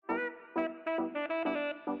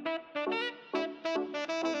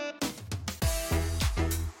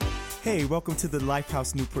Hey, welcome to the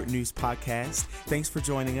Lifehouse Newport News podcast. Thanks for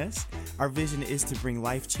joining us. Our vision is to bring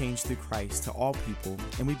life change through Christ to all people,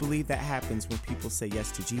 and we believe that happens when people say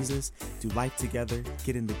yes to Jesus, do life together,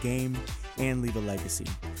 get in the game, and leave a legacy.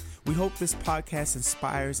 We hope this podcast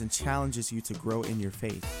inspires and challenges you to grow in your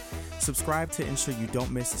faith. Subscribe to ensure you don't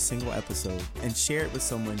miss a single episode, and share it with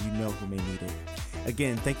someone you know who may need it.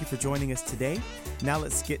 Again, thank you for joining us today. Now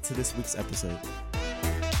let's get to this week's episode.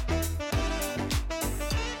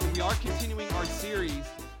 We are continuing our series,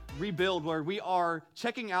 Rebuild, where we are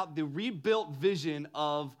checking out the rebuilt vision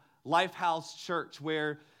of Lifehouse Church,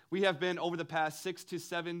 where we have been over the past 6 to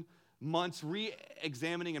 7 months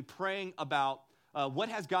re-examining and praying about what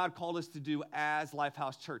has God called us to do as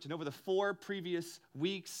Lifehouse Church. And over the 4 previous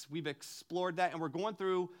weeks, we've explored that, and we're going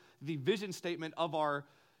through the vision statement of our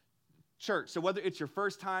church. So whether it's your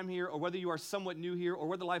first time here, or whether you are somewhat new here, or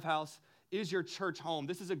whether Lifehouse is your church home,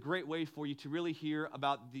 this is a great way for you to really hear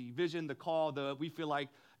about the vision, the call that we feel like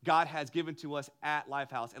God has given to us at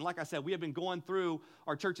Lifehouse. And like I said, we have been going through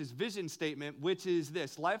our church's vision statement, which is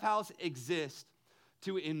this: Lifehouse exists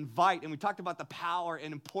to invite, and we talked about the power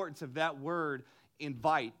and importance of that word,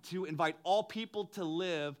 invite, to invite all people to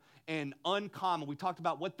live an uncommon. We talked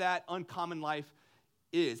about what that uncommon life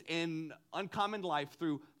is, an uncommon life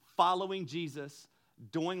through following Jesus,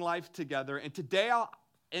 doing life together. And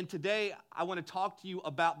today I want to talk to you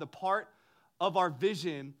about the part of our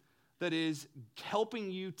vision that is helping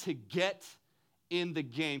you to get in the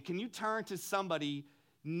game. Can you turn to somebody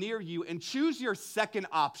near you and choose your second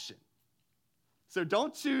option? So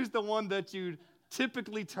don't choose the one that you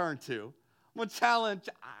typically turn to. I want to challenge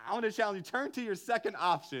you, turn to your second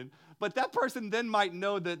option, but that person then might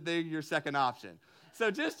know that they're your second option.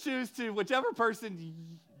 So just choose to whichever person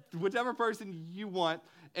you want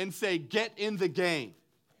and say, get in the game.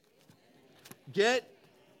 Get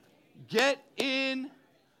in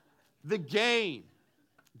the game.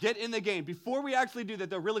 Get in the game. Before we actually do that,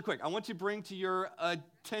 though, really quick, I want to bring to your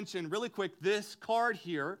attention really quick this card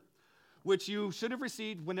here, which you should have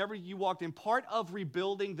received whenever you walked in. Part of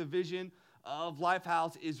rebuilding the vision of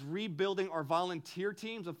Lifehouse is rebuilding our volunteer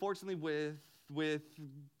teams. Unfortunately, with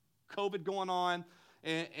COVID going on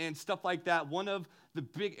and stuff like that, one of the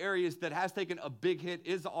big areas that has taken a big hit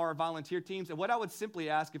is our volunteer teams. And what I would simply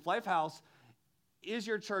ask, if Lifehouse is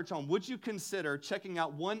your church home, would you consider checking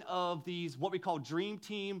out one of these, what we call dream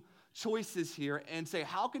team choices here, and say,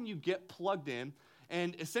 how can you get plugged in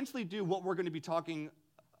and essentially do what we're going to be talking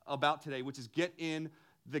about today, which is get in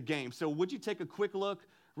the game. So would you take a quick look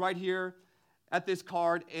right here at this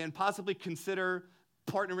card and possibly consider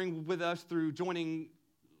partnering with us through joining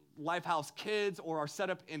Lifehouse Kids or our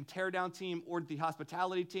setup and teardown team or the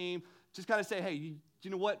hospitality team? Just kind of say, hey, you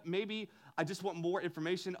know what, maybe I just want more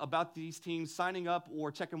information about these teams. Signing up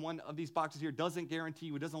or checking one of these boxes here doesn't guarantee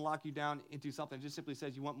you, it doesn't lock you down into something. It just simply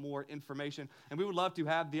says you want more information. And we would love to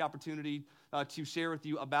have the opportunity to share with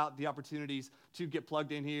you about the opportunities to get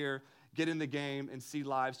plugged in here, get in the game, and see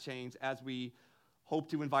lives change as we hope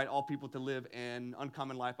to invite all people to live an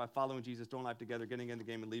uncommon life by following Jesus, doing life together, getting in the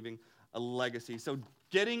game, and leaving a legacy. So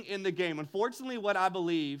getting in the game. Unfortunately, what I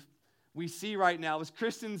believe we see right now is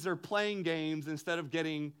Christians are playing games instead of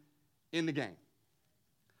getting in the game.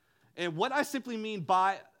 And what I simply mean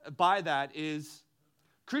by that is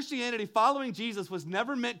Christianity, following Jesus, was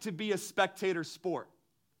never meant to be a spectator sport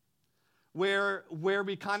where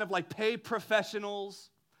we kind of like pay professionals,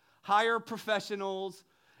 hire professionals,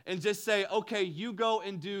 and just say, okay, you go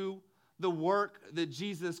and do the work that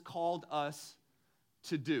Jesus called us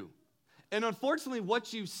to do. And unfortunately,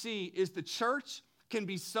 what you see is the church can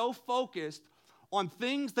be so focused on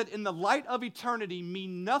things that in the light of eternity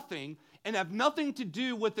mean nothing and have nothing to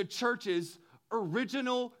do with the church's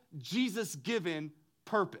original Jesus-given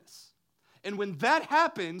purpose. And when that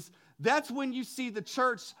happens, that's when you see the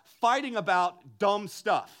church fighting about dumb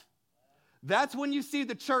stuff. That's when you see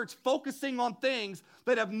the church focusing on things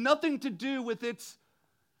that have nothing to do with its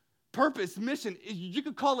purpose, mission. You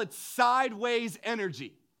could call it sideways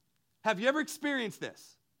energy. Have you ever experienced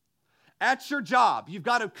this? At your job, you've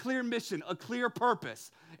got a clear mission, a clear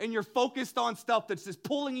purpose, and you're focused on stuff that's just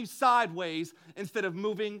pulling you sideways instead of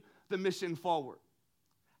moving the mission forward.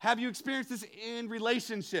 Have you experienced this in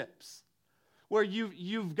relationships where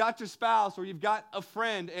you've got your spouse or you've got a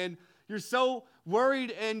friend and you're so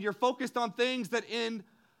worried and you're focused on things that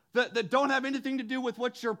don't have anything to do with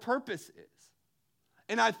what your purpose is?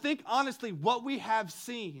 And I think, honestly, what we have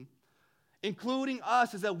seen, including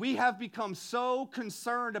us, is that we have become so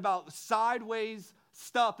concerned about sideways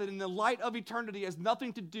stuff that in the light of eternity has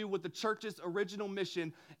nothing to do with the church's original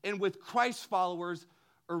mission and with Christ followers'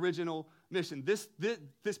 original mission. This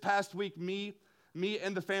past week, me, me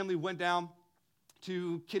and the family went down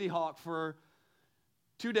to Kitty Hawk for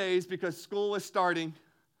 2 days because school was starting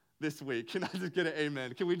this week. Can I just get an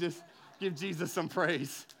amen? Can we just give Jesus some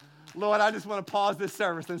praise? Lord, I just want to pause this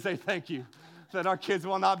service and say thank you that our kids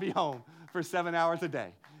will not be home for 7 hours a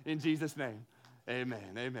day. In Jesus' name,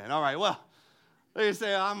 amen, amen. All right, well, like I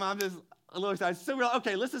say, I'm just a little excited. So we're like,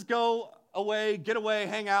 okay, let's just go away, get away,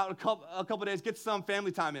 hang out a couple days, get some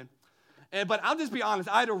family time in. But I'll just be honest,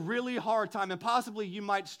 I had a really hard time, and possibly you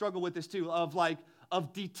might struggle with this too,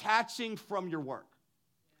 of detaching from your work.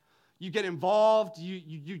 You get involved,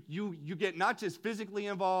 you get not just physically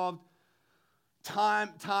involved,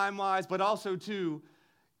 time-wise, but also too,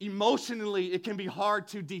 emotionally, it can be hard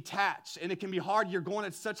to detach, and it can be hard. You're going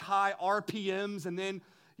at such high RPMs, and then,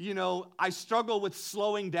 I struggle with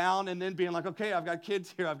slowing down and then being like, okay, I've got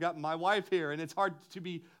kids here, I've got my wife here, and it's hard to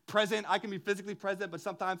be present. I can be physically present, but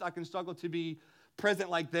sometimes I can struggle to be present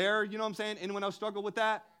like there, you know what I'm saying? Anyone else struggle with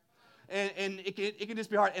that? And it can just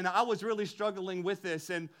be hard. And I was really struggling with this.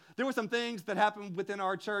 And there were some things that happened within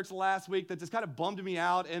our church last week that just kind of bummed me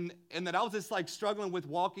out. And that I was just like struggling with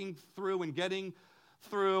walking through and getting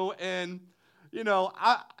through. And,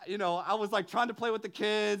 I was like trying to play with the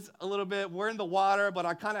kids a little bit. We're in the water, but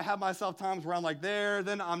I kind of have myself times where I'm like there,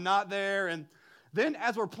 then I'm not there. And then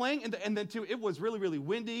as we're playing, and then too, it was really, really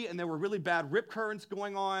windy, and there were really bad rip currents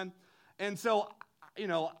going on. And so,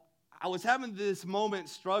 I was having this moment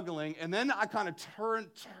struggling, and then I kind of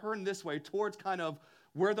turned this way towards kind of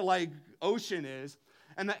where the ocean is,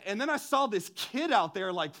 and then I saw this kid out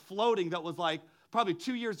there floating that was probably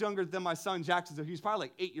 2 years younger than my son Jackson, so he was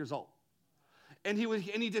probably 8 years old, and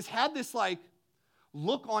he just had this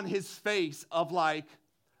look on his face of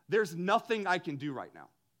there's nothing I can do right now,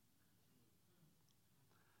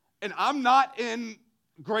 and I'm not a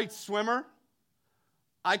great swimmer.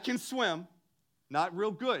 I can swim, not real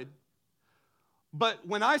good. But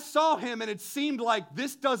when I saw him and it seemed like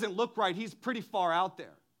this doesn't look right, he's pretty far out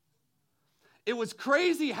there. It was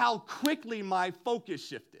crazy how quickly my focus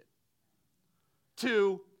shifted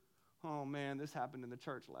to, oh man, this happened in the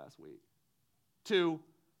church last week, to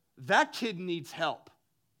that kid needs help.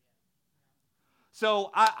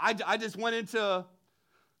 So I just went into,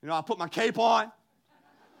 I put my cape on.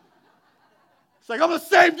 It's like, I'm going to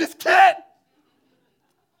save this kid.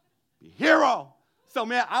 Be a hero. So,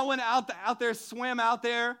 man, I went out there, swam out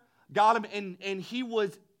there, got him, and he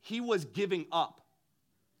was giving up.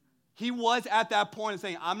 He was at that point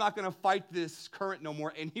saying, I'm not going to fight this current no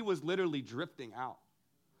more, and he was literally drifting out.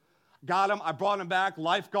 Got him, I brought him back,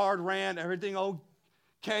 lifeguard ran, everything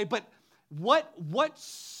okay. But what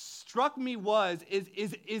struck me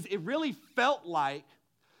is it really felt like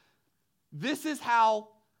this is how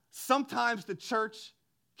sometimes the church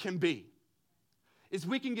can be. Is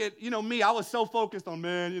we can get, me, I was so focused on,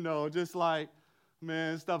 just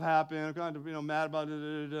stuff happened. I'm kind of, mad about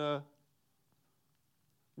it.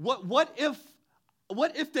 What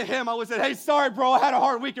if to him I would say, hey, sorry, bro, I had a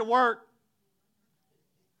hard week at work.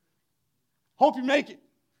 Hope you make it.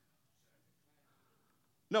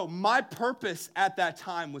 No, my purpose at that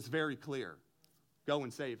time was very clear. Go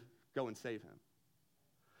and save him.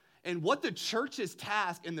 And what the church's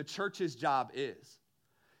task and the church's job is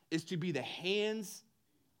to be the hands,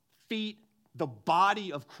 feet, the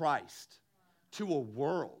body of Christ to a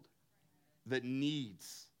world that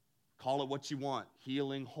needs, call it what you want,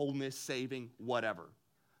 healing, wholeness, saving, whatever,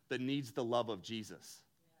 that needs the love of Jesus.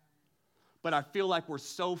 But I feel like we're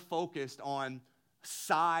so focused on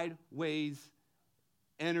sideways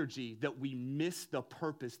energy that we miss the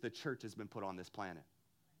purpose the church has been put on this planet.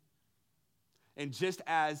 And just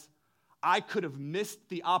as I could have missed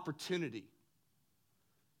the opportunity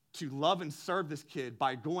to love and serve this kid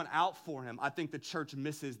by going out for him, I think the church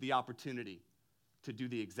misses the opportunity to do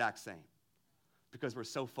the exact same because we're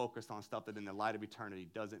so focused on stuff that in the light of eternity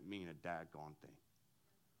doesn't mean a daggone thing.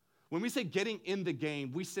 When we say getting in the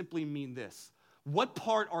game, we simply mean this. What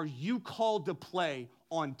part are you called to play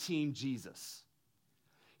on Team Jesus?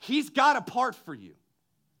 He's got a part for you.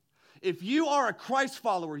 If you are a Christ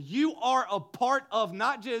follower, you are a part of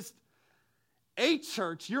not just a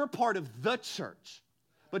church, you're a part of the church.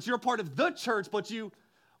 But you're a part of the church,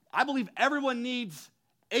 I believe everyone needs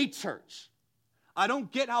a church. I don't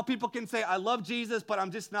get how people can say, I love Jesus, but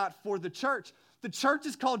I'm just not for the church. The church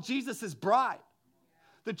is called Jesus' bride.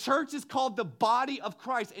 The church is called the body of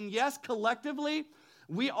Christ. And yes, collectively,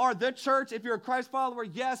 we are the church. If you're a Christ follower,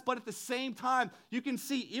 yes, but at the same time, you can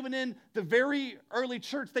see even in the very early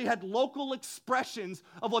church, they had local expressions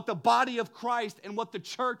of what the body of Christ and what the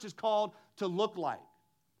church is called to look like.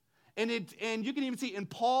 And you can even see in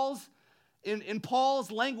Paul's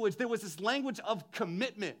language, there was this language of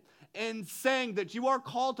commitment and saying that you are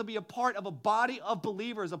called to be a part of a body of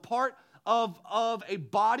believers, a part of a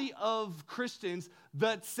body of Christians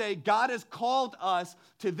that say God has called us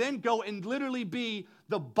to then go and literally be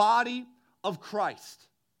the body of Christ.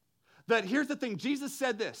 That here's the thing, Jesus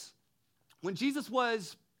said this. When Jesus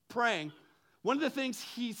was praying, one of the things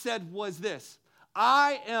he said was this: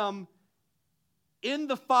 I am in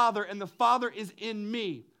the Father, and the Father is in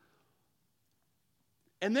me.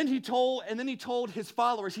 And then he told his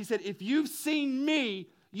followers, he said, if you've seen me,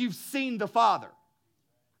 you've seen the Father.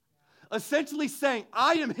 Essentially saying,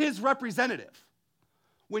 I am his representative.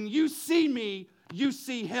 When you see me, you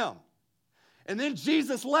see him. And then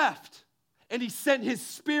Jesus left, and he sent his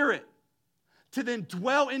Spirit to then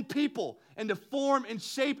dwell in people and to form and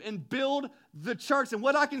shape and build the church. And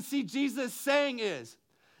what I can see Jesus saying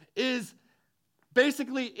is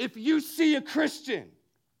basically, if you see a Christian,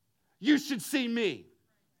 you should see me.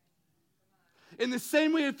 In the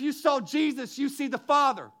same way, if you saw Jesus, you see the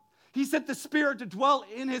Father. He sent the Spirit to dwell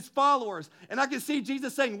in his followers. And I can see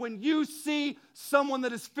Jesus saying, when you see someone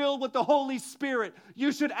that is filled with the Holy Spirit,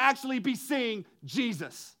 you should actually be seeing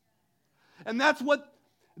Jesus. And that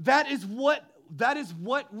is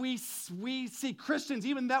what we see Christians,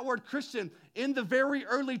 even that word Christian, in the very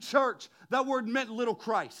early church, that word meant little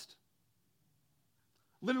Christ.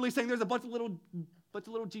 Literally saying there's a bunch of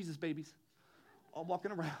little Jesus babies all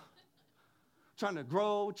walking around, trying to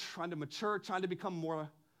grow, trying to mature, trying to become more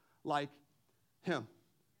like him.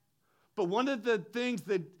 But one of the things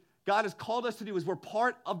that God has called us to do is we're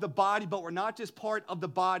part of the body, but we're not just part of the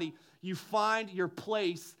body. You find your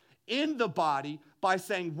place in the body by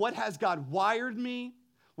saying, what has God wired me?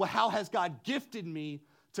 Well, how has God gifted me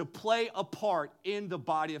to play a part in the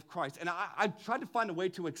body of Christ? And I tried to find a way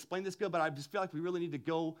to explain this good, but I just feel like we really need to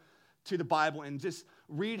go to the Bible and just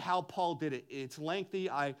read how Paul did it. It's lengthy.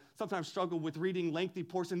 I sometimes struggle with reading lengthy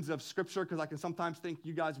portions of Scripture because I can sometimes think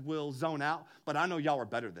you guys will zone out, but I know y'all are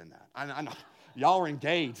better than that. I know y'all are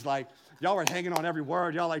engaged. Like, y'all are hanging on every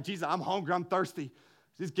word. Y'all like, Jesus, I'm hungry, I'm thirsty.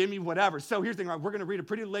 Just give me whatever. So here's the thing, right? We're going to read a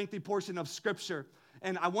pretty lengthy portion of Scripture,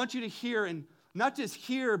 and I want you to hear, and not just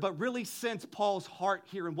hear, but really sense Paul's heart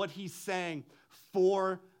here and what he's saying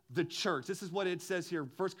for the church. This is what it says here,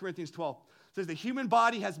 1 Corinthians 12. It says, the human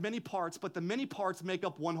body has many parts, but the many parts make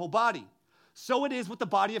up one whole body. So it is with the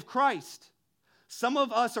body of Christ. Some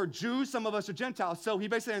of us are Jews, some of us are Gentiles. So he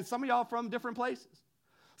basically saying, some of y'all from different places.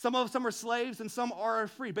 Some are slaves and some are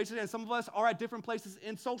free. Basically saying, some of us are at different places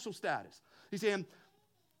in social status. He's saying,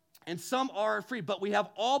 and some are free, but we have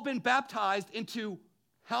all been baptized into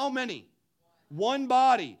how many? One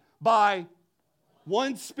body by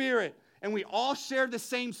one Spirit. And we all share the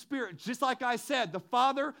same Spirit. Just like I said, the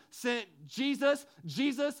Father sent Jesus.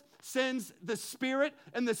 Jesus sends the Spirit,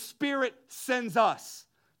 and the Spirit sends us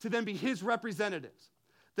to then be his representatives.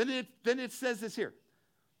 Then it says this here.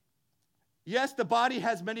 Yes, the body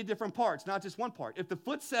has many different parts, not just one part. If the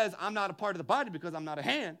foot says, I'm not a part of the body because I'm not a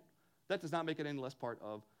hand, that does not make it any less part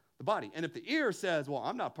of the body. And if the ear says, well,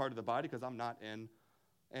 I'm not part of the body because I'm not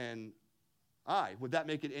an eye, would that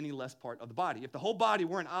make it any less part of the body? If the whole body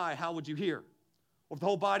were an eye, how would you hear? Or if the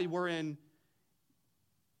whole body were an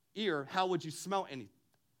ear, how would you smell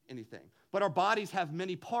anything? But our bodies have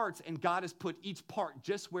many parts, and God has put each part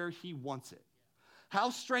just where he wants it. How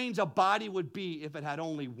strange a body would be if it had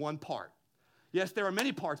only one part. Yes, there are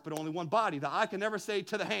many parts, but only one body. The eye can never say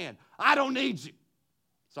to the hand, I don't need you.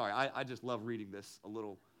 Sorry, I just love reading this a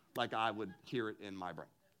little like I would hear it in my brain.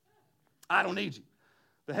 I don't need you.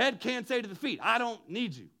 The head can't say to the feet, I don't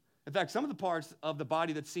need you. In fact, some of the parts of the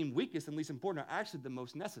body that seem weakest and least important are actually the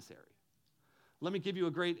most necessary. Let me give you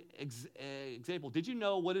a great example. Did you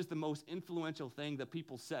know what is the most influential thing that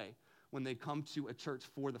people say when they come to a church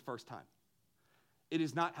for the first time? It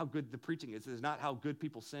is not how good the preaching is. It is not how good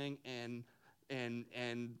people sing and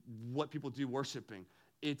what people do worshiping.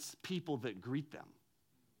 It's people that greet them.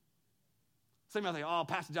 Some people think, oh,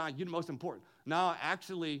 Pastor John, you're the most important. No,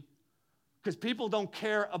 actually, because people don't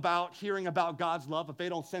care about hearing about God's love if they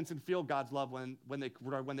don't sense and feel God's love when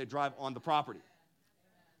they drive on the property.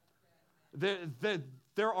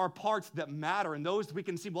 There are parts that matter, and those we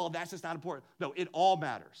can see, well, that's just not important. No, it all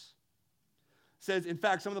matters. It says, in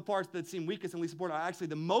fact, some of the parts that seem weakest and least important are actually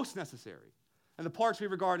the most necessary. And the parts we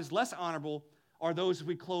regard as less honorable are those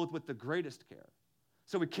we clothe with the greatest care.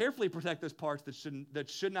 So we carefully protect those parts that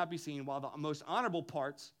should not be seen, while the most honorable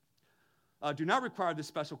parts do not require this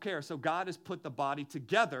special care. So God has put the body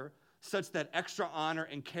together such that extra honor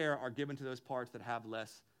and care are given to those parts that have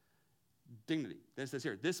less dignity. Then it says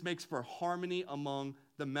here, this makes for harmony among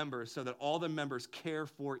the members so that all the members care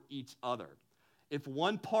for each other. If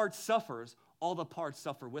one part suffers, all the parts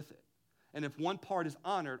suffer with it. And if one part is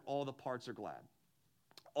honored, all the parts are glad.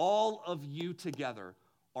 All of you together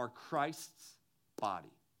are Christ's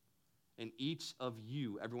body. And each of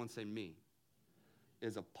you, everyone say me,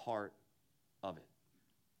 is a part of it.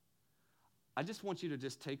 I just want you to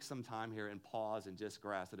just take some time here and pause and just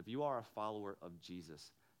grasp that if you are a follower of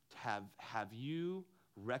Jesus, have you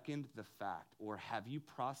reckoned the fact, or have you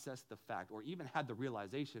processed the fact, or even had the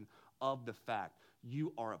realization of the fact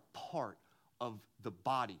you are a part of the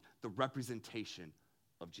body, the representation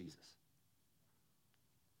of Jesus?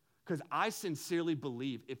 Because I sincerely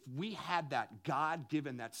believe if we had that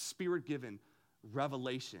God-given, that Spirit-given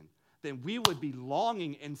revelation, then we would be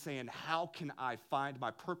longing and saying, how can I find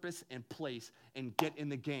my purpose and place and get in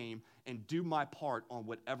the game and do my part on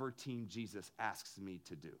whatever team Jesus asks me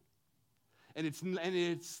to do? And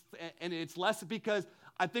it's less because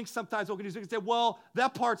I think sometimes what we can say, well,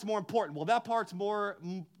 that part's more important. Well, that part's more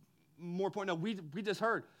important. No, we just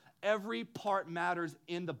heard every part matters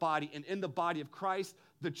in the body, and in the body of Christ,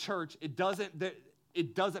 the church, it doesn't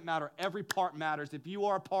matter. Every part matters. If you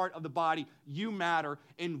are a part of the body, you matter,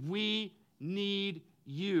 and we need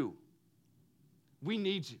you. We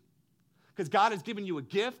need you. Because God has given you a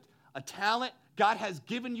gift, a talent. God has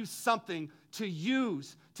given you something to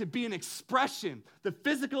use to be an expression, the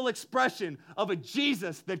physical expression of a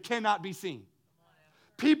Jesus that cannot be seen.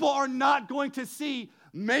 People are not going to see.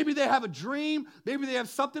 Maybe they have a dream, maybe they have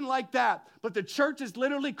something like that, but the church is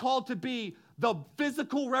literally called to be the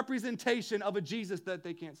physical representation of a Jesus that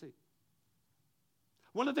they can't see.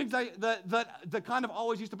 One of the things that kind of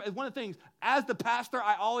always used to, one of the things, as the pastor,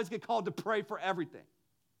 I always get called to pray for everything.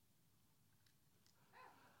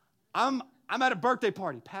 I'm at a birthday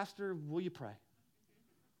party. Pastor, will you pray?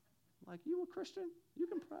 I'm like, you a Christian? You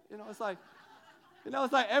can pray. It's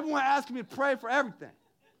like everyone asking me to pray for everything.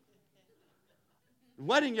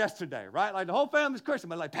 Wedding yesterday, right? Like the whole family's Christian,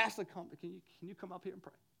 but like, Pastor, can you come up here and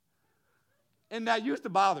pray? And that used to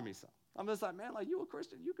bother me some. I'm just like, man, like, you a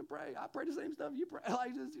Christian, you can pray. I pray the same stuff you pray.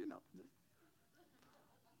 Like, just.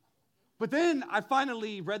 But then I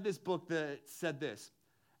finally read this book that said this: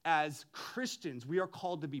 as Christians, we are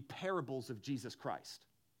called to be parables of Jesus Christ.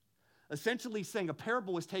 Essentially saying a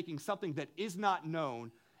parable is taking something that is not known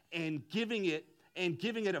and giving it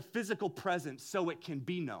a physical presence so it can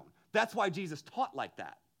be known. That's why Jesus taught like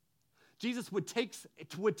that. Jesus would take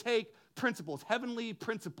principles, heavenly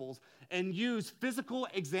principles, and use physical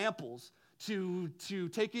examples to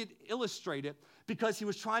take it, illustrate it, because he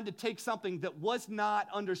was trying to take something that was not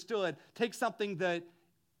understood, take something that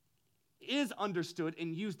is understood,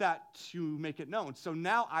 and use that to make it known. So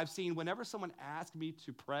now I've seen whenever someone asks me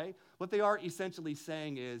to pray, what they are essentially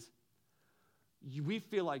saying is, we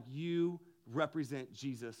feel like you represent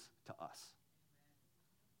Jesus to us.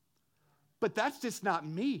 But that's just not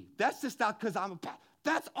me. That's just not because I'm a pastor.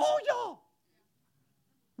 That's all y'all.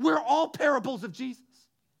 We're all parables of Jesus.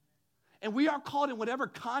 And we are called in whatever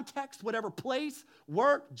context, whatever place,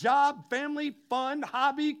 work, job, family, fun,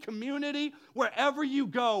 hobby, community, wherever you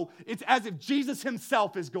go, it's as if Jesus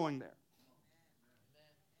himself is going there.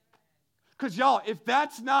 Because y'all, if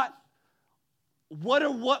that's not, what are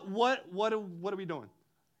we doing?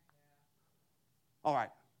 All right,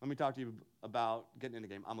 let me talk to you about getting in the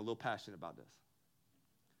game. I'm a little passionate about this.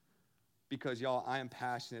 Because, y'all, I am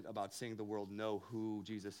passionate about seeing the world know who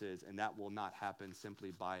Jesus is, and that will not happen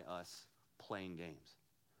simply by us playing games.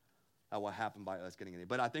 That will happen by us getting in it.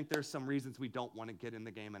 But I think there's some reasons we don't want to get in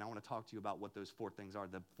the game, and I want to talk to you about what those 4 things are,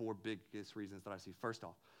 the 4 biggest reasons that I see. First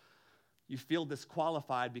off, you feel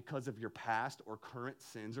disqualified because of your past or current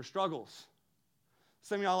sins or struggles.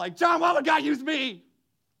 Some of y'all are like, John, why would God use me?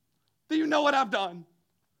 Do you know what I've done?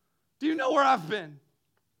 Do you know where I've been?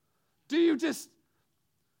 Do you just...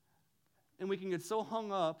 And we can get so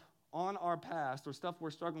hung up on our past or stuff we're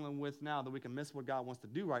struggling with now that we can miss what God wants to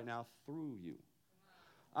do right now through you.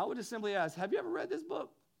 I would just simply ask, have you ever read this book?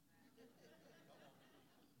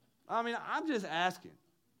 I mean, I'm just asking.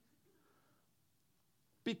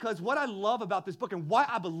 Because what I love about this book and why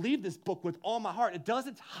I believe this book with all my heart, it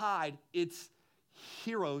doesn't hide its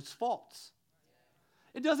hero's faults.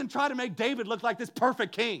 It doesn't try to make David look like this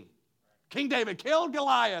perfect king. King David killed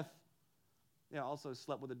Goliath. Yeah, also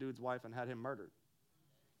slept with a dude's wife and had him murdered.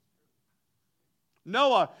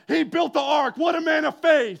 Noah, he built the ark. What a man of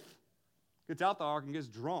faith. Gets out the ark and gets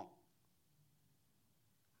drunk.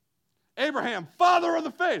 Abraham, father of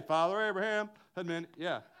the faith. Father Abraham. And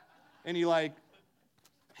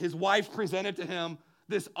his wife presented to him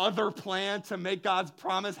this other plan to make God's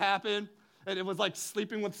promise happen. And it was like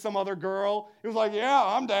sleeping with some other girl. He was like, yeah,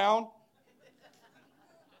 I'm down.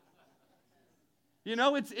 You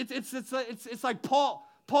know, it's like Paul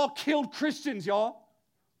killed Christians, y'all.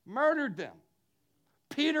 murdered them.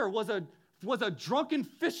 Peter was a drunken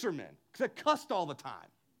fisherman that cussed all the time.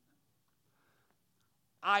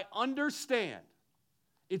 I understand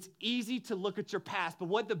it's easy to look at your past, but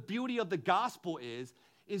what the beauty of the gospel is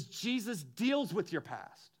Jesus deals with your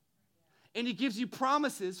past. And he gives you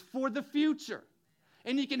promises for the future.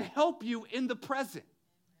 And he can help you in the present.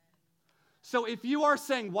 So if you are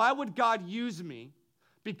saying, why would God use me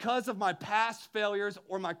because of my past failures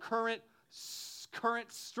or my current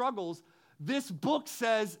struggles, this book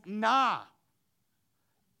says, nah,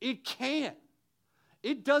 it can't.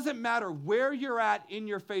 It doesn't matter where you're at in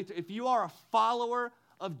your faith. If you are a follower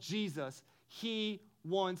of Jesus, he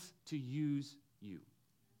wants to use you.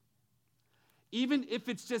 Even if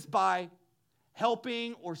it's just by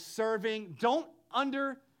helping or serving, don't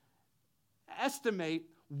underestimate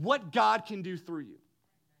what God can do through you.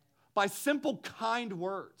 By simple, kind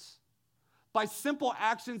words, by simple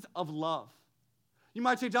actions of love. You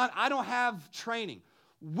might say, John, I don't have training.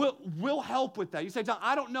 We'll help with that. You say, John,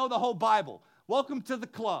 I don't know the whole Bible. Welcome to the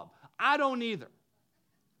club. I don't either.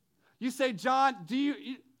 You say, John,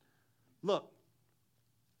 look,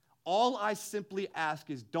 all I simply ask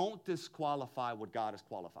is don't disqualify what God has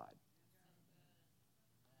qualified.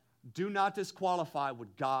 Do not disqualify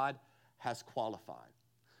what God has qualified.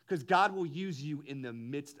 Because God will use you in the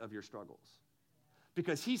midst of your struggles.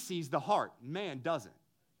 Because he sees the heart. Man doesn't.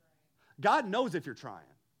 God knows if you're trying.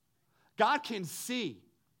 God can see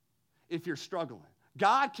if you're struggling.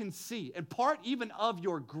 God can see. And part even of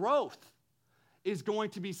your growth is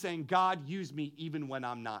going to be saying, God, use me even when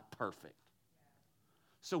I'm not perfect.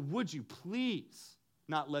 So would you please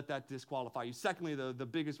not let that disqualify you? Secondly, the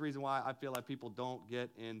biggest reason why I feel like people don't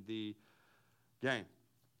get in the game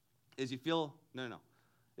is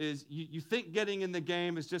you think getting in the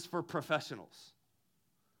game is just for professionals.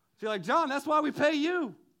 So you're like, John, that's why we pay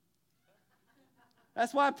you.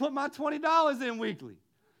 That's why I put my $20 in weekly.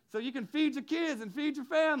 So you can feed your kids and feed your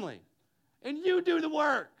family. And you do the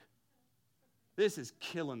work. This is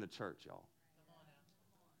killing the church, y'all.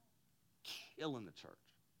 Killing the church.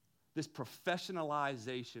 This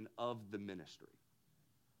professionalization of the ministry.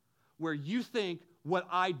 Where you think what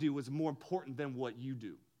I do is more important than what you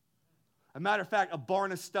do. As a matter of fact, a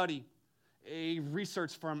Barna study, a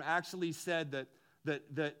research firm actually said that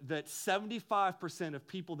 75% of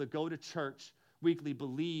people that go to church weekly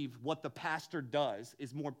believe what the pastor does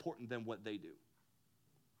is more important than what they do.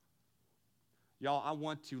 Y'all, I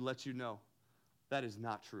want to let you know that is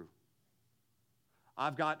not true.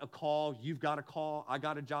 I've got a call, you've got a call, I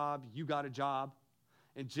got a job, you got a job.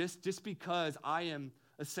 And just because I am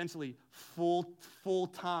essentially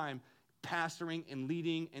full-time pastoring and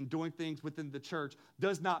leading and doing things within the church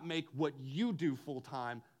does not make what you do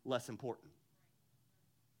full-time less important.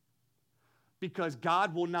 Because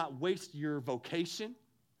God will not waste your vocation.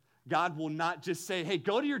 God will not just say, hey,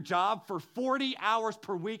 go to your job for 40 hours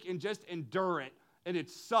per week and just endure it, and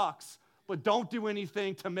it sucks, but don't do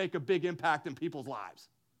anything to make a big impact in people's lives.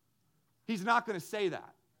 He's not going to say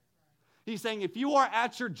that. He's saying if you are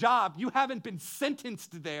at your job, you haven't been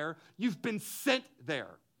sentenced there, you've been sent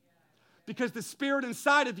there. Because the Spirit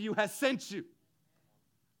inside of you has sent you.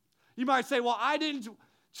 You might say, well,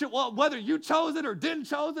 whether you chose it or didn't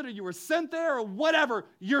chose it or you were sent there or whatever,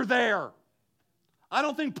 you're there. I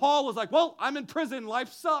don't think Paul was like, well, I'm in prison,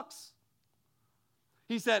 life sucks.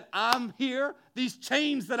 He said, I'm here. These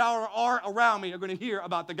chains that are around me are going to hear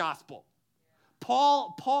about the gospel.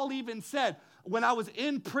 Paul even said, when I was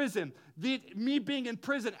in prison, me being in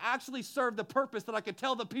prison actually served the purpose that I could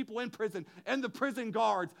tell the people in prison and the prison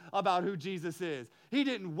guards about who Jesus is. He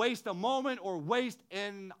didn't waste a moment or waste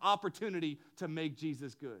an opportunity to make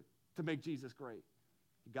Jesus good, to make Jesus great.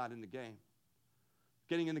 He got in the game.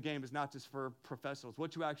 Getting in the game is not just for professionals.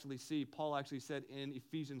 What you actually see, Paul actually said in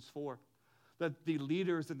Ephesians 4, that the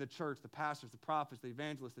leaders in the church, the pastors, the prophets, the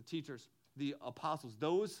evangelists, the teachers, the apostles,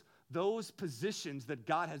 those positions that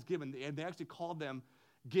God has given, and they actually call them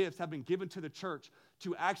gifts, have been given to the church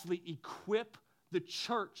to actually equip the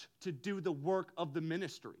church to do the work of the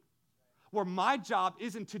ministry. Where my job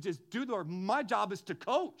isn't to just do the work, my job is to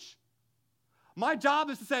coach. My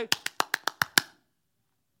job is to say,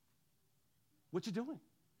 what you doing?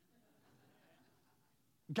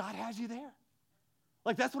 God has you there.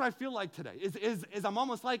 Like, that's what I feel like today, is I'm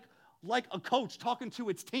almost like a coach talking to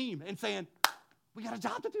its team and saying, we got a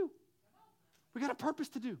job to do. We got a purpose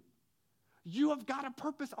to do. You have got a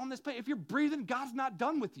purpose on this page. If you're breathing, God's not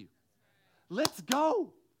done with you. Let's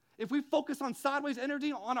go. If we focus on sideways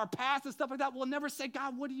energy, on our past and stuff like that, we'll never say,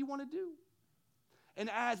 God, what do you want to do? And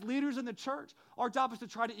as leaders in the church, our job is to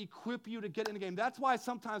try to equip you to get in the game. That's why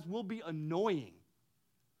sometimes we'll be annoying.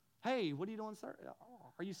 Hey, what are you doing, sir?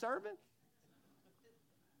 Oh, Are you serving?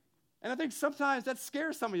 And I think sometimes that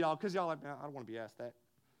scares some of y'all because y'all are like, man, I don't want to be asked that,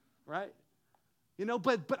 right? You know,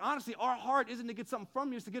 but honestly, our heart isn't to get something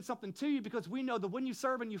from you, it's to get something to you, because we know that when you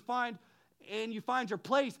serve and you find your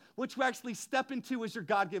place, what you actually step into is your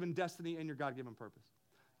God-given destiny and your God-given purpose.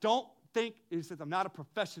 Don't think, he says, I'm not a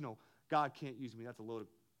professional, God can't use me. That's a load of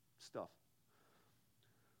stuff.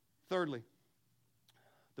 Thirdly,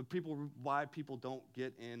 why people don't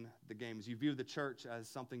get in the game is you view the church as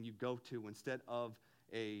something you go to instead of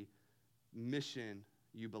a mission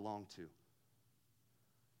you belong to.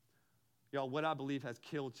 Y'all, what I believe has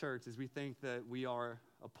killed church is we think that we are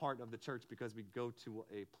a part of the church because we go to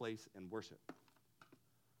a place and worship.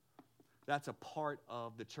 That's a part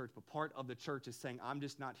of the church. But part of the church is saying, I'm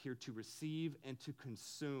just not here to receive and to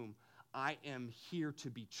consume. I am here to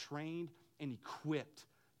be trained and equipped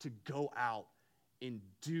to go out and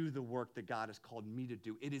do the work that God has called me to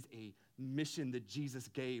do. It is a mission that Jesus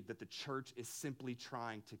gave that the church is simply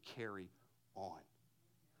trying to carry on.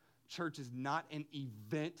 Church is not an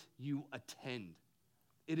event you attend.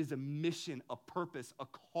 It is a mission, a purpose, a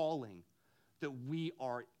calling that we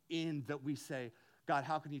are in, that we say, God,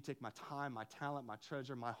 how can you take my time, my talent, my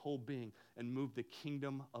treasure, my whole being, and move the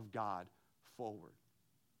kingdom of God forward?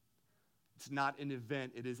 It's not an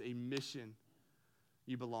event. It is a mission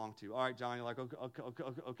you belong to. All right, John, you're like,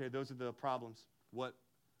 okay, those are the problems.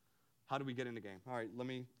 How do we get in the game? All right, I'm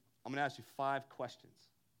going to ask you 5 questions.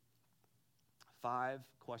 5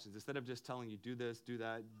 questions. Instead of just telling you, do this, do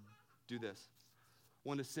that, do this, I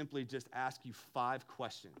want to simply just ask you 5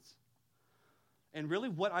 questions. And really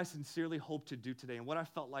what I sincerely hope to do today, and what I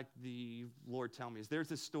felt like the Lord tell me, is there's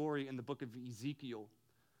this story in the book of Ezekiel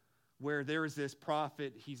where there is this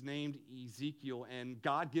prophet, he's named Ezekiel, and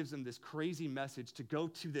God gives him this crazy message to go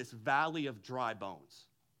to this valley of dry bones,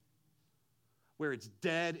 where it's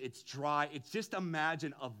dead, it's dry. It's just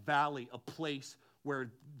imagine a valley, a place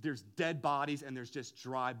where there's dead bodies and there's just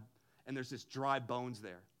dry bones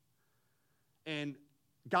there. And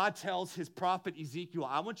God tells his prophet Ezekiel,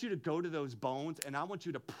 I want you to go to those bones and I want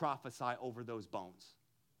you to prophesy over those bones.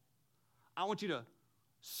 I want you to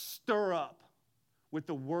stir up with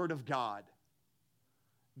the word of God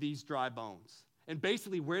these dry bones. And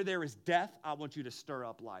basically where there is death, I want you to stir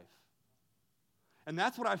up life. And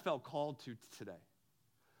that's what I felt called to today.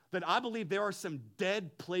 That I believe there are some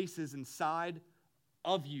dead places inside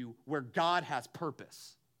of you where God has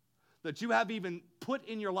purpose. That you have even put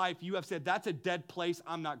in your life, you have said, that's a dead place,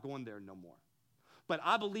 I'm not going there no more. But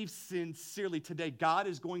I believe sincerely today, God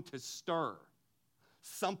is going to stir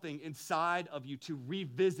something inside of you to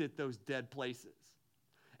revisit those dead places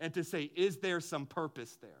and to say, is there some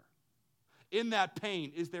purpose there? In that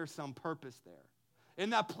pain, is there some purpose there? In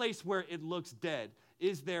that place where it looks dead,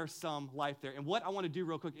 is there some life there? And what I want to do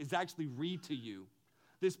real quick is actually read to you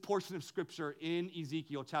this portion of scripture in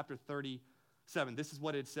Ezekiel chapter 37. This is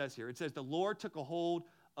what it says here. It says, the Lord took a hold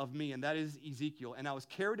of me, and that is Ezekiel, and I was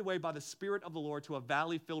carried away by the Spirit of the Lord to a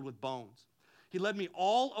valley filled with bones. He led me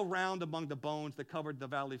all around among the bones that covered the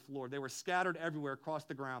valley floor. They were scattered everywhere across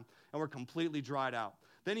the ground and were completely dried out.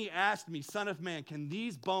 Then he asked me, Son of man, can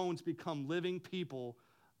these bones become living people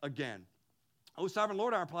again? O sovereign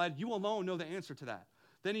Lord, I replied, you alone know the answer to that.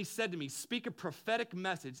 Then he said to me, speak a prophetic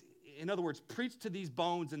message. In other words, preach to these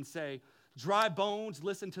bones and say, dry bones,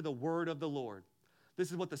 listen to the word of the Lord.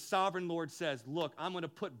 This is what the sovereign Lord says. Look, I'm going to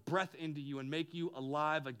put breath into you and make you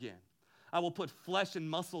alive again. I will put flesh and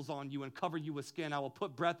muscles on you and cover you with skin. I will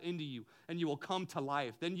put breath into you and you will come to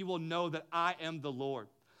life. Then you will know that I am the Lord.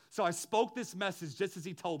 So I spoke this message just as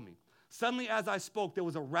he told me. Suddenly as I spoke, there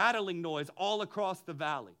was a rattling noise all across the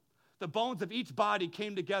valley. The bones of each body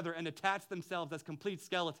came together and attached themselves as complete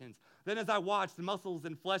skeletons. Then as I watched, the muscles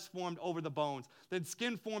and flesh formed over the bones. Then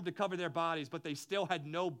skin formed to cover their bodies, but they still had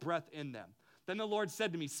no breath in them. Then the Lord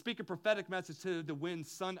said to me, speak a prophetic message to the wind,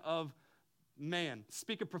 son of man.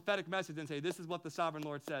 Speak a prophetic message and say, this is what the sovereign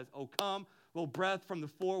Lord says. Oh, come, blow breath from the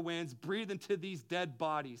 4 winds, breathe into these dead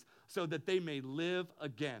bodies so that they may live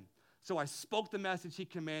again. So I spoke the message he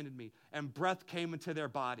commanded me, and breath came into their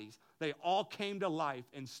bodies. They all came to life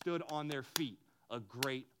and stood on their feet, a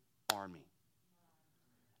great army.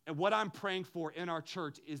 And what I'm praying for in our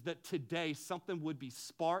church is that today something would be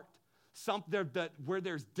sparked, something that where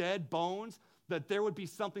there's dead bones, that there would be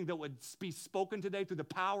something that would be spoken today through the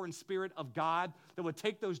power and spirit of God that would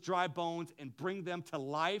take those dry bones and bring them to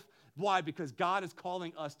life. Why? Because God is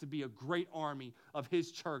calling us to be a great army of his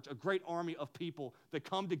church, a great army of people that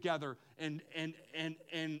come together and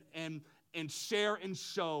share and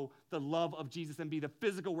show the love of Jesus and be the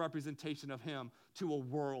physical representation of him to a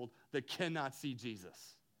world that cannot see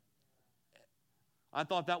Jesus. I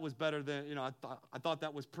thought that was better than, I thought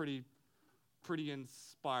that was pretty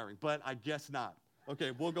inspiring, but I guess not.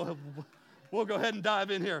 Okay, we'll go ahead and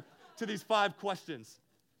dive in here to these 5 questions.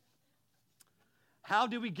 How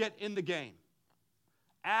do we get in the game?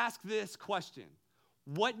 Ask this question.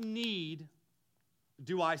 What need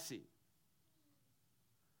do I see?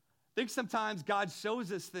 I think sometimes God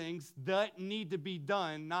shows us things that need to be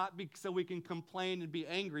done, not so we can complain and be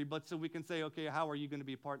angry, but so we can say, okay, how are you going to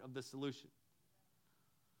be part of the solution?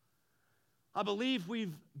 I believe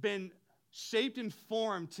we've been shaped and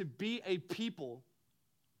formed to be a people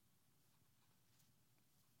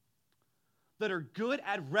that are good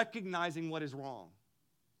at recognizing what is wrong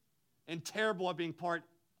and terrible at being part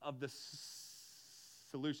of the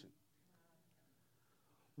solution.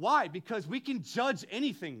 Why? Because we can judge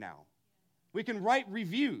anything now. We can write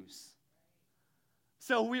reviews.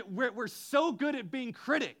 So we're so good at being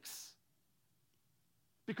critics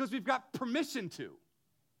because we've got permission to.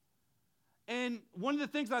 And one of the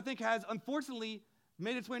things that I think has unfortunately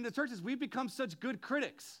made its way into the church is we've become such good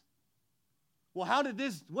critics. Well, how did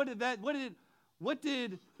this, what did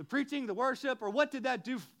the preaching, the worship, or what did that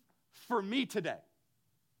do for me today?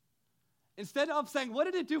 Instead of saying, what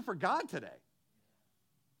did it do for God today?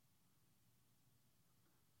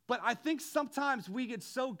 But I think sometimes we get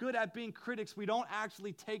so good at being critics, we don't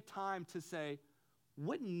actually take time to say,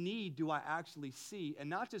 what need do I actually see? And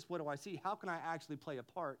not just what do I see, how can I actually play a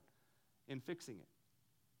part in fixing it?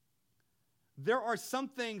 There are some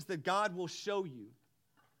things that God will show you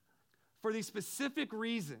for the specific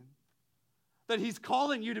reason that he's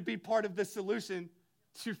calling you to be part of the solution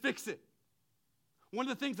to fix it. One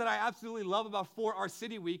of the things that I absolutely love about For Our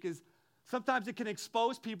City Week is sometimes it can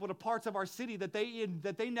expose people to parts of our city that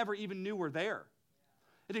they never even knew were there.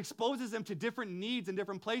 It exposes them to different needs in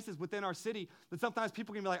different places within our city that sometimes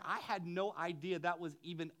people can be like, I had no idea that was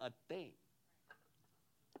even a thing.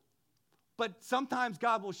 But sometimes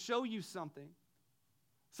God will show you something.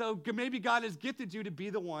 So maybe God has gifted you to be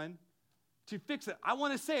the one to fix it. I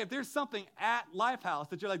want to say, if there's something at Lifehouse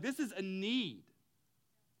that you're like, this is a need,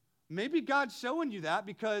 maybe God's showing you that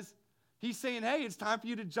because he's saying, hey, it's time for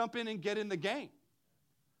you to jump in and get in the game.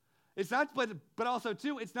 It's not, but also,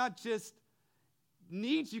 too, it's not just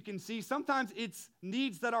needs you can see. Sometimes it's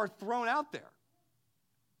needs that are thrown out there,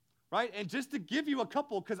 right? And just to give you a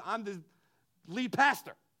couple, because I'm the lead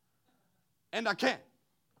pastor, and I can,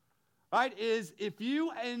 right, is if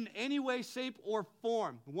you in any way, shape, or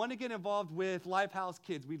form want to get involved with Lifehouse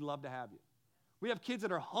Kids, we'd love to have you. We have kids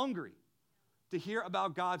that are hungry to hear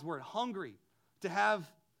about God's word, hungry to have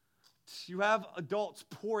adults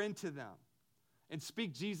pour into them and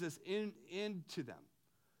speak Jesus into them.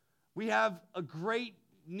 We have a great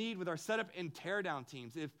need with our setup and tear down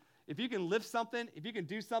teams. If you can lift something, if you can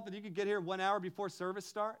do something, you can get here 1 hour before service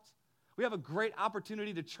starts. We have a great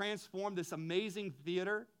opportunity to transform this amazing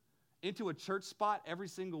theater into a church spot every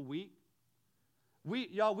single week.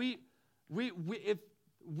 If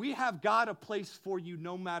we have got a place for you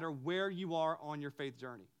no matter where you are on your faith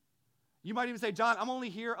journey. You might even say, John, I'm only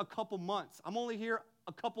here a couple months. I'm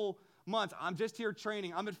just here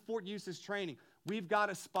training. I'm at Fort Eustis training. We've got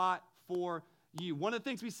a spot for you. One of the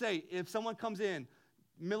things we say, if someone comes in,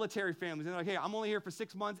 military families, and they're like, hey, I'm only here for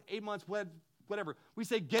 6 months, 8 months, whatever. We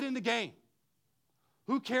say, get in the game.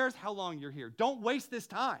 Who cares how long you're here? Don't waste this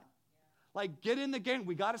time. Like, get in the game.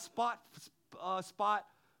 We got a spot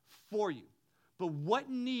for you. But what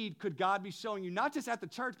need could God be showing you, not just at the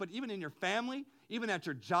church, but even in your family, even at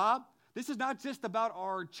your job? This is not just about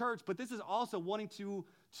our church, but this is also wanting to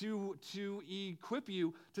equip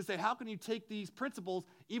you to say, how can you take these principles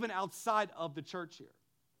even outside of the church here?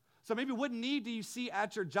 So maybe what need do you see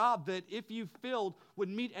at your job that if you filled would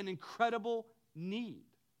meet an incredible need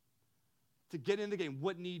to get in the game?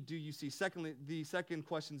 What need do you see? Secondly, the second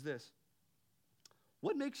question is this.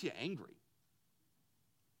 What makes you angry?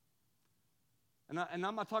 And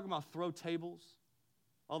I'm not talking about throw tables,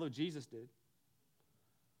 although Jesus did.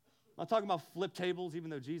 I'm not talking about flip tables, even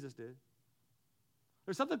though Jesus did.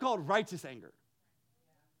 There's something called righteous anger.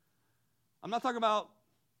 I'm not talking about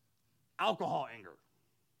alcohol anger.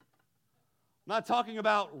 I'm not talking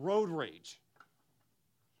about road rage.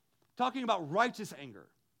 I'm talking about righteous anger.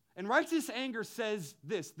 And righteous anger says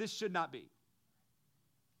this should not be.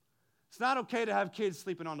 It's not okay to have kids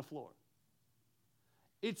sleeping on the floor.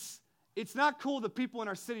 It's not cool that people in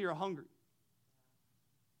our city are hungry.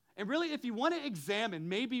 And really, if you want to examine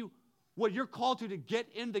maybe what you're called to get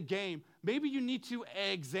in the game, maybe you need to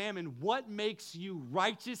examine what makes you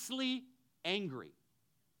righteously angry.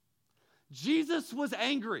 Jesus was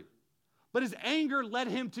angry, but his anger led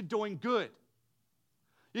him to doing good.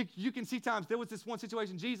 You can see times, there was this one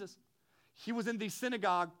situation, Jesus, he was in the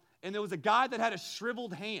synagogue, and there was a guy that had a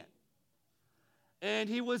shriveled hand. And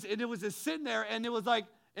it was just sitting there, and it was like,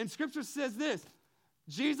 and Scripture says this,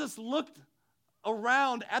 Jesus looked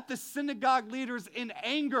around at the synagogue leaders in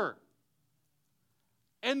anger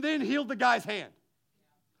and then healed the guy's hand.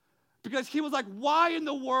 Because he was like, why in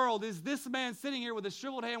the world is this man sitting here with a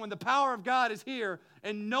shriveled hand when the power of God is here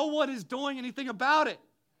and no one is doing anything about it?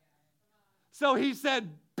 So he said,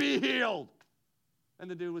 be healed. And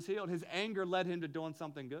the dude was healed. His anger led him to doing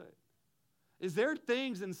something good. Is there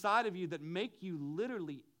things inside of you that make you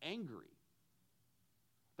literally angry?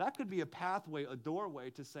 That could be a pathway, a doorway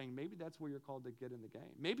to saying maybe that's where you're called to get in the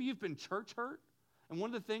game. Maybe you've been church hurt, and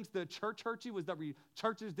one of the things the church hurt you was that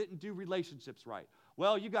churches didn't do relationships right.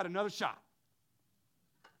 Well, you got another shot.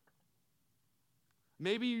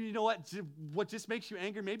 Maybe, you know what just makes you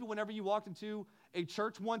angry? Maybe whenever you walked into a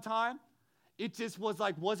church one time, it just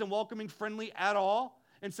wasn't welcoming, friendly at all.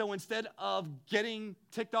 And so instead of getting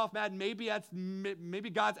ticked off mad, maybe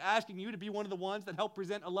God's asking you to be one of the ones that help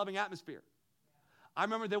present a loving atmosphere. I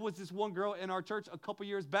remember there was this one girl in our church a couple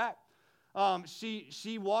years back.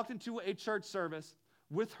 She walked into a church service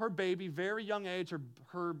with her baby, very young age.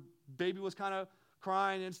 Her baby was kind of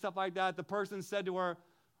crying and stuff like that. The person said to her,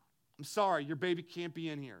 I'm sorry, your baby can't be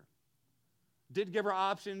in here. Didn't give her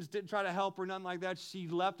options, didn't try to help her, nothing like that. She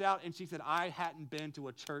left out and she said, I hadn't been to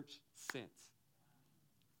a church since.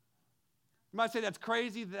 You might say that's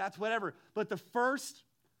crazy, that's whatever. But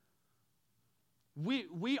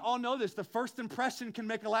we all know this, the first impression can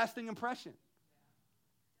make a lasting impression.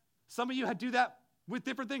 Some of you do that with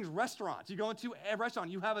different things. Restaurants. You go into a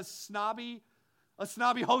restaurant, you have a snobby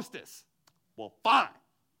hostess. Well, fine.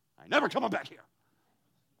 I never coming back here.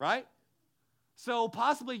 Right? So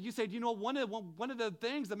possibly you say, you know, one of the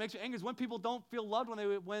things that makes you angry is when people don't feel loved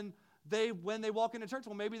when they walk into church.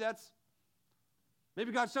 Well, maybe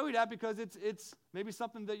God showed you that because it's maybe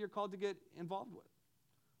something that you're called to get involved with.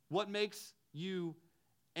 What makes you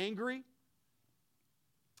angry?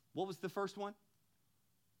 What was the first one?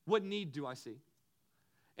 What need do I see?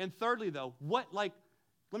 And thirdly, though, let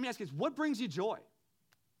me ask you this, what brings you joy?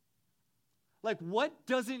 Like, what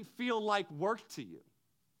doesn't feel like work to you?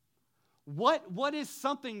 What is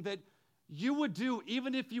something that you would do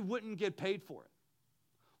even if you wouldn't get paid for it?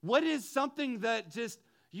 What is something that just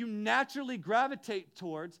you naturally gravitate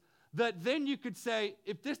towards that then you could say,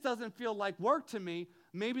 if this doesn't feel like work to me,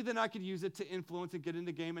 maybe then I could use it to influence and get in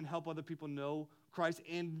the game and help other people know Christ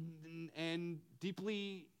and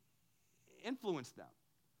deeply influence them.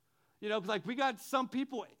 You know, like we got some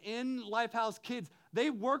people in Lifehouse Kids, they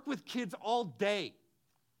work with kids all day.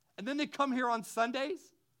 And then they come here on Sundays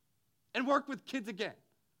and work with kids again.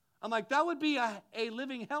 I'm like, that would be a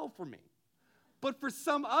living hell for me. But for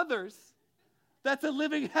some others, that's a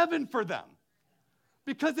living heaven for them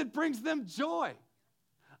because it brings them joy.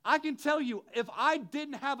 I can tell you, if I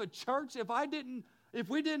didn't have a church, if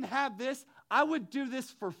we didn't have this, I would do this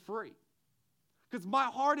for free. Because my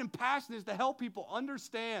heart and passion is to help people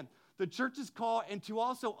understand the church's call and to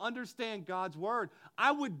also understand God's word.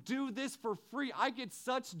 I would do this for free. I get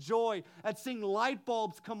such joy at seeing light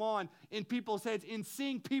bulbs come on in people's heads, in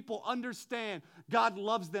seeing people understand God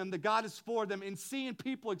loves them, that God is for them, in seeing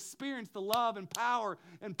people experience the love and power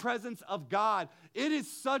and presence of God. It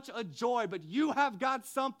is such a joy, but you have got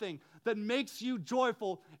something that makes you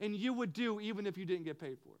joyful and you would do even if you didn't get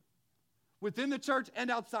paid for it, within the church and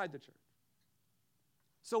outside the church.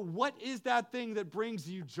 So what is that thing that brings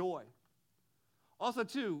you joy? Also,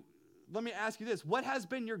 too, let me ask you this. What has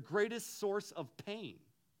been your greatest source of pain?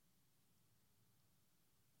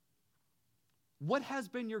 What has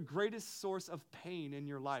been your greatest source of pain in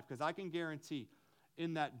your life? Because I can guarantee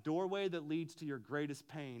in that doorway that leads to your greatest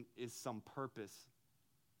pain is some purpose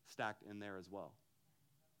stacked in there as well.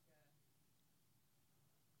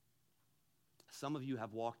 Some of you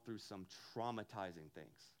have walked through some traumatizing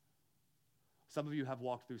things. Some of you have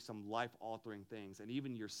walked through some life-altering things, and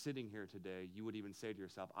even you're sitting here today, you would even say to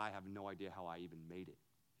yourself, I have no idea how I even made it.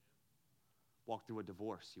 Walk through a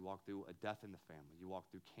divorce, you walk through a death in the family, you walk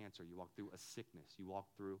through cancer, you walk through a sickness, you walk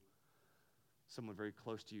through someone very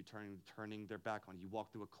close to you turning their back on you, you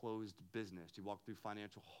walk through a closed business, you walk through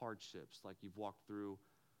financial hardships, like you've walked through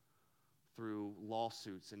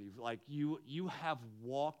lawsuits, and you have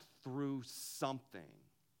walked through something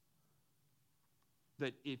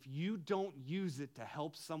that if you don't use it to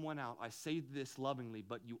help someone out, I say this lovingly,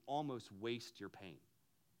 but you almost waste your pain.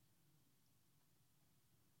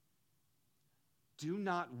 Do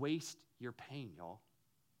not waste your pain, y'all.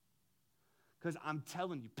 Because I'm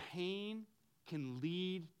telling you, pain can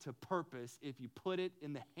lead to purpose if you put it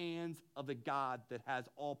in the hands of the God that has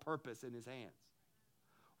all purpose in his hands.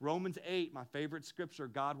 Romans 8, my favorite scripture,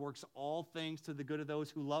 God works all things to the good of those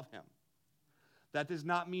who love him. That does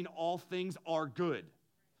not mean all things are good.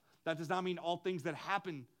 That does not mean all things that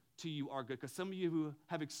happen to you are good. Because some of you who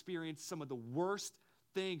have experienced some of the worst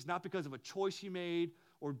things, not because of a choice you made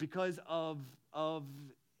or because of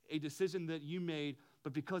a decision that you made,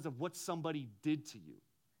 but because of what somebody did to you.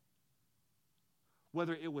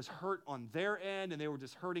 Whether it was hurt on their end and they were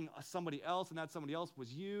just hurting somebody else and that somebody else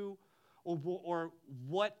was you, or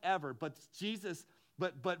whatever. But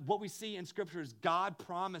what we see in Scripture is God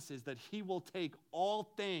promises that he will take all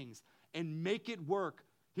things and make it work,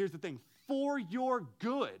 here's the thing, for your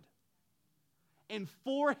good and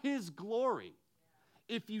for his glory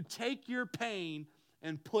if you take your pain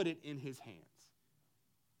and put it in his hands.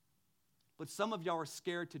 But some of y'all are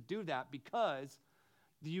scared to do that because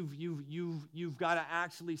you've got to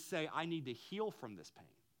actually say, I need to heal from this pain.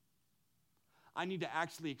 I need to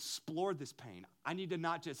actually explore this pain. I need to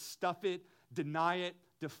not just stuff it, deny it,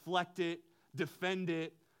 deflect it, defend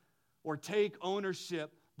it, or take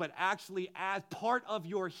ownership, but actually as part of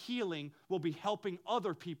your healing will be helping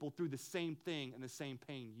other people through the same thing and the same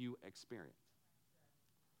pain you experience.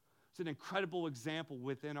 It's an incredible example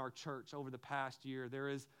within our church over the past year. There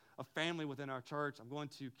is a family within our church, I'm going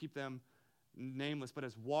to keep them nameless, but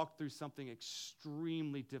has walked through something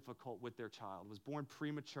extremely difficult with their child. Was born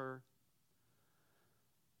premature.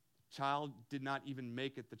 Child did not even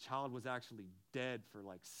make it. The child was actually dead for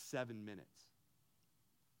like 7 minutes.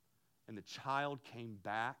 And the child came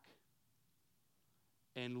back,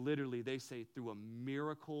 and literally they say through a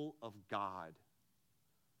miracle of God,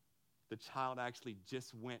 the child actually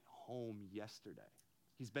just went home yesterday.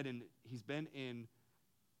 He's been in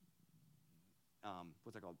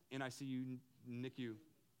what's that called? NICU, NICU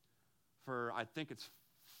for I think it's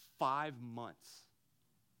 5 months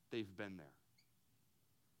they've been there.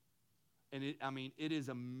 And it is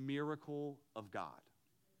a miracle of God.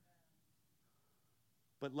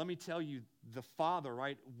 But let me tell you, the father,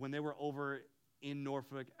 right, when they were over in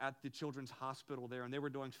Norfolk at the Children's Hospital there, and they were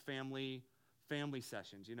doing family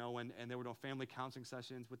sessions, and they were doing family counseling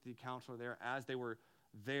sessions with the counselor there as they were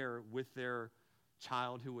there with their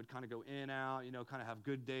child who would kind of go in and out, kind of have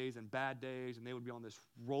good days and bad days, and they would be on this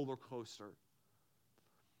roller coaster.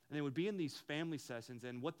 And they would be in these family sessions,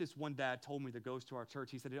 and what this one dad told me that goes to our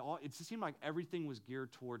church, he said it just seemed like everything was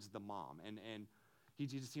geared towards the mom, and he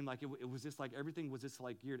just seemed like it was just like everything was just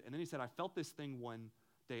like geared. And then he said, I felt this thing one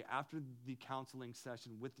day after the counseling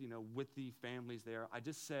session with the families there. I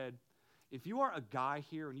just said, if you are a guy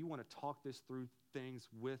here and you want to talk this through things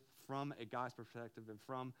from a guy's perspective and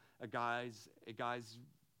from a guy's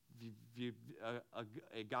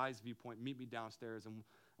viewpoint, meet me downstairs and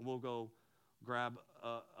we'll go grab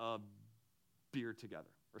a beer together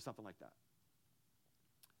or something like that.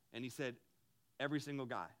 And he said, every single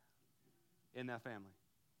guy in that family,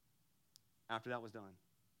 after that was done,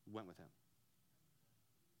 went with him.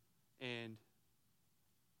 And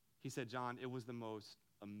he said, John, it was the most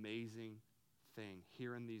amazing thing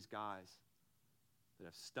hearing these guys that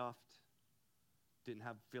have stuffed, didn't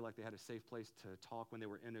feel like they had a safe place to talk when they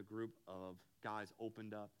were in a group of guys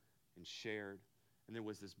opened up and shared. And there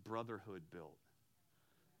was this brotherhood built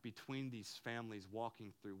between these families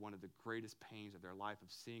walking through one of the greatest pains of their life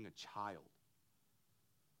of seeing a child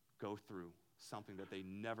go through something that they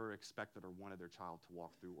never expected or wanted their child to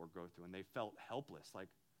walk through or go through. And they felt helpless, like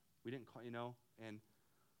we didn't call,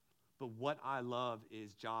 but what I love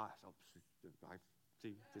is Josh. I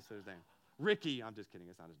see, this is his name. Ricky, I'm just kidding,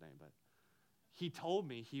 it's not his name, but he told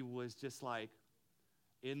me he was just like,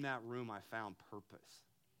 in that room I found purpose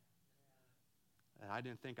that I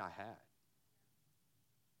didn't think I had.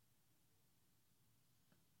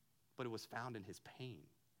 But it was found in his pain.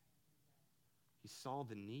 He saw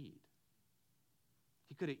the need.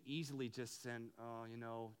 He could have easily just said,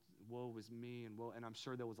 woe is me, and I'm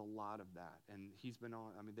sure there was a lot of that. And they've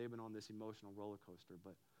been on this emotional roller coaster.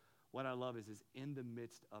 But what I love is in the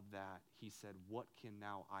midst of that, he said, what can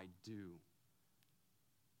now I do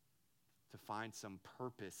to find some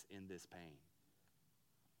purpose in this pain?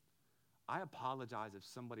 I apologize if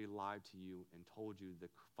somebody lied to you and told you that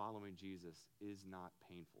following Jesus is not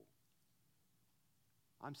painful.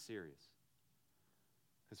 I'm serious.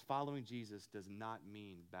 Because following Jesus does not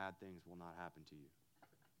mean bad things will not happen to you.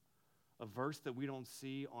 A verse that we don't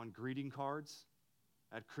see on greeting cards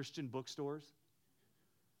at Christian bookstores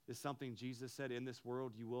is something Jesus said, in this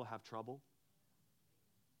world you will have trouble.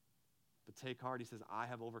 But take heart, he says, I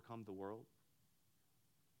have overcome the world.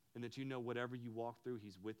 And that whatever you walk through,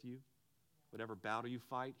 he's with you. Whatever battle you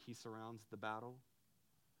fight, he surrounds the battle.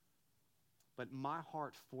 But my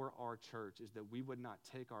heart for our church is that we would not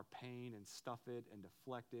take our pain and stuff it and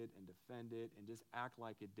deflect it and defend it and just act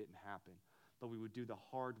like it didn't happen. But we would do the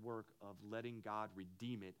hard work of letting God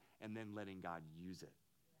redeem it and then letting God use it.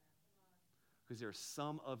 Because there are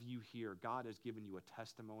some of you here, God has given you a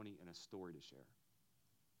testimony and a story to share.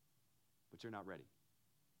 But you're not ready.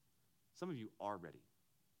 Some of you are ready.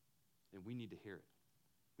 And we need to hear it.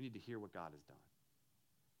 We need to hear what God has done.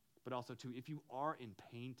 But also, too, if you are in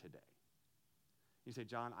pain today, you say,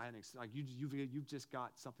 John, you've just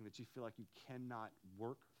got something that you feel like you cannot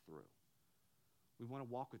work through. We want to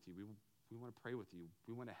walk with you. We want to pray with you.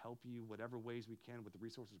 We want to help you whatever ways we can with the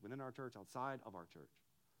resources within our church, outside of our church.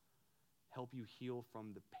 Help you heal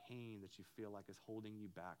from the pain that you feel like is holding you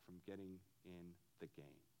back from getting in the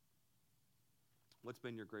game. What's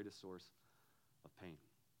been your greatest source of pain?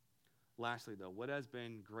 Lastly, though, what has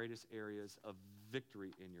been greatest areas of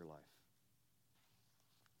victory in your life?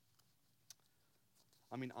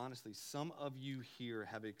 I mean, honestly, some of you here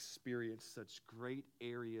have experienced such great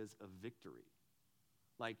areas of victory.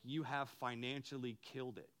 Like you have financially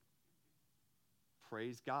killed it.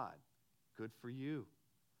 Praise God. Good for you.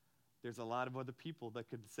 There's a lot of other people that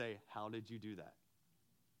could say, how did you do that?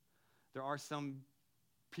 There are some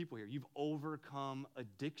people here. You've overcome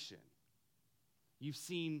addiction. You've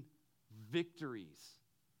seen victories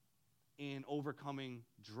in overcoming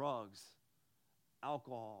drugs,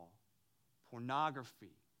 alcohol,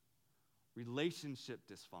 pornography, relationship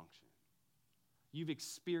dysfunction. You've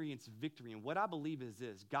experienced victory. And what I believe is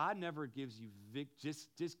this: God never gives you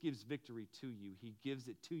just gives victory to you. He gives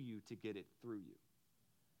it to you to get it through you.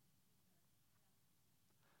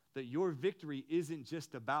 That your victory isn't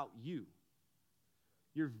just about you.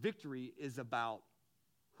 Your victory is about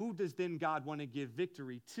who does then God want to give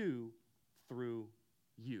victory to through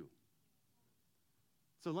you.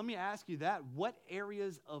 So let me ask you that. What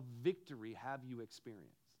areas of victory have you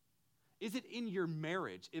experienced? Is it in your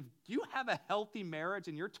marriage? If you have a healthy marriage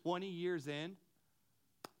and you're 20 years in,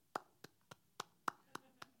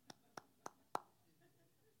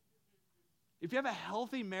 if you have a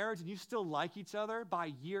healthy marriage and you still like each other,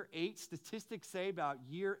 by year 8, statistics say about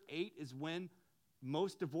year 8 is when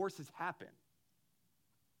most divorces happen.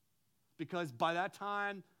 Because by that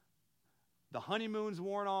time, the honeymoon's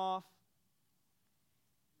worn off.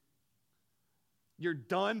 You're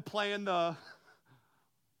done playing the,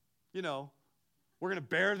 we're going to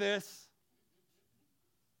bear this.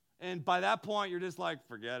 And by that point, you're just like,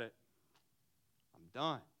 forget it. I'm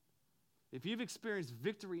done. If you've experienced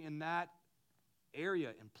victory in that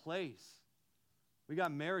area and place, we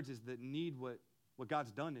got marriages that need what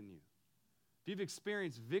God's done in you. If you've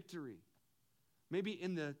experienced victory, maybe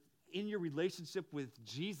in your relationship with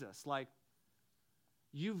Jesus, like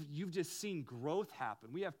you've just seen growth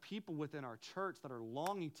happen. We have people within our church that are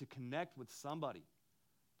longing to connect with somebody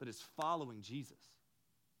that is following Jesus.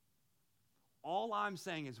 All I'm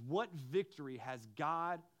saying is, what victory has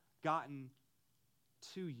God gotten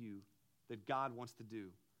to you that God wants to do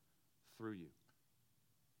through you?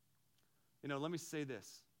 Let me say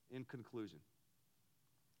this in conclusion.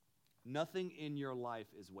 Nothing in your life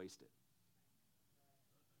is wasted.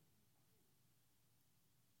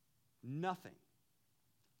 Nothing.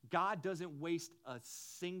 God doesn't waste a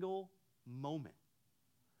single moment.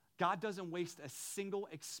 God doesn't waste a single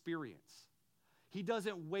experience. He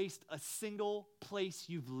doesn't waste a single place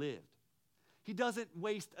you've lived. He doesn't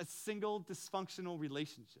waste a single dysfunctional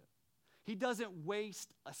relationship. He doesn't waste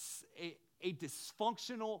a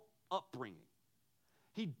dysfunctional upbringing.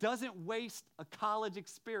 He doesn't waste a college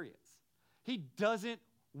experience. He doesn't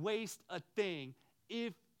waste a thing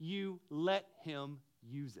if you let him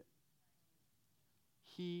use it.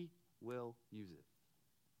 He will use it.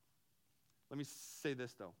 Let me say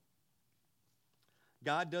this, though.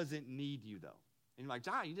 God doesn't need you, though. And you're like,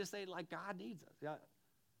 John, you just say like God needs us. Yeah.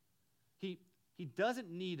 He doesn't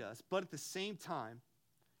need us, but at the same time,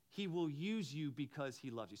 he will use you because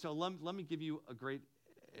he loves you. So let me give you a great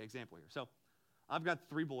example here. So I've got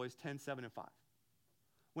 3 boys, 10, 7, and 5.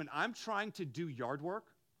 When I'm trying to do yard work,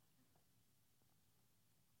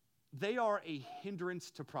 they are a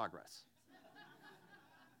hindrance to progress.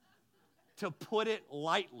 To put it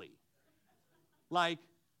lightly. Like,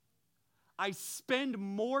 I spend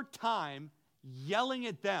more time yelling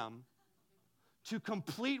at them to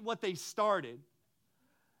complete what they started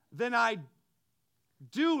than I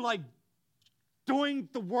do, like, doing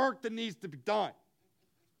the work that needs to be done.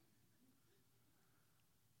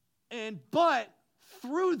 But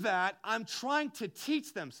through that, I'm trying to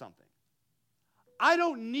teach them something. I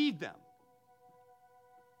don't need them.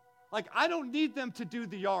 Like, I don't need them to do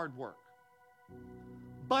the yard work.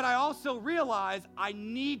 But I also realize I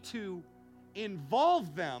need to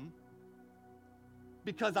involve them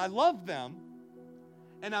because I love them,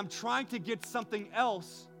 and I'm trying to get something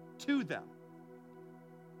else to them.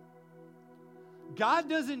 God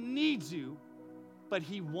doesn't need you, but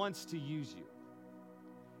he wants to use you.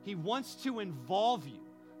 He wants to involve you.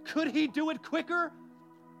 Could he do it quicker?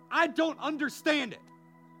 I don't understand it.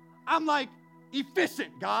 I'm like,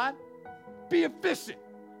 efficient, God. Be efficient.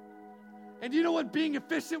 And you know what being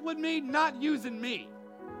efficient would mean? Not using me.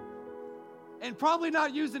 And probably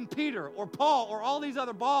not using Peter or Paul or all these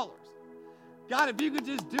other ballers. God, if you could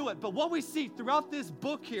just do it. But what we see throughout this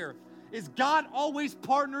book here is God always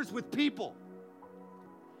partners with people.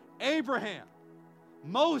 Abraham,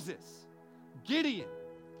 Moses, Gideon,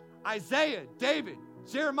 Isaiah, David,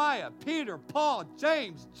 Jeremiah, Peter, Paul,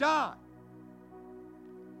 James, John.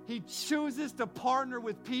 He chooses to partner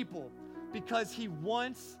with people because he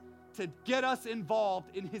wants to get us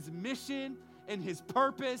involved in his mission, in his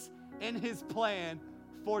purpose, in his plan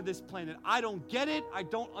for this planet. I don't get it. I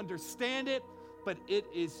don't understand it, but it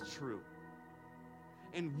is true.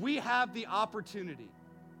 And we have the opportunity.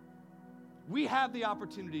 We have the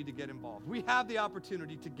opportunity to get involved. We have the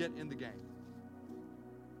opportunity to get in the game.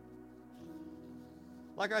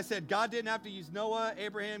 Like I said, God didn't have to use Noah,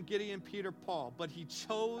 Abraham, Gideon, Peter, Paul, but he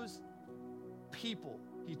chose people.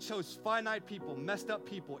 He chose finite people, messed up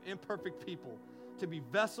people, imperfect people to be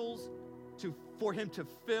vessels for him to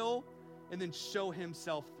fill and then show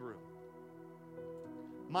himself through.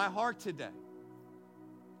 My heart today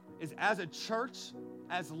is, as a church,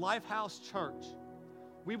 as Lifehouse Church,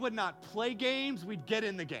 we would not play games, we'd get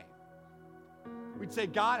in the game. We'd say,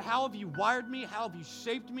 God, how have you wired me? How have you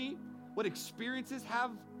shaped me? What experiences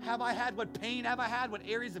have I had? What pain have I had? What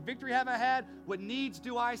areas of victory have I had? What needs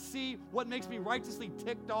do I see? What makes me righteously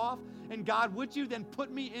ticked off? And God, would you then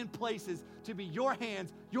put me in places to be your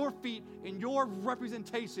hands, your feet, and your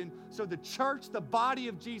representation so the church, the body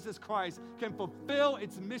of Jesus Christ, can fulfill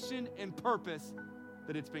its mission and purpose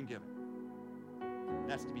that it's been given.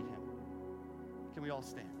 That's to be him. Can we all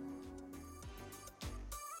stand?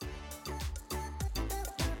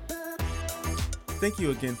 Thank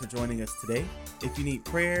you again for joining us today. If you need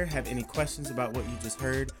prayer, have any questions about what you just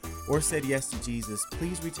heard, or said yes to Jesus,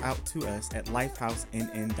 please reach out to us at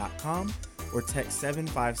lifehousenn.com or text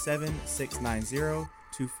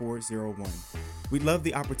 757-690-2401. We'd love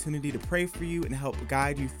the opportunity to pray for you and help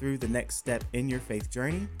guide you through the next step in your faith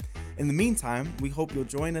journey. In the meantime, we hope you'll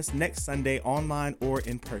join us next Sunday online or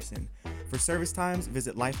in person. For service times,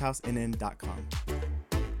 visit lifehousenn.com.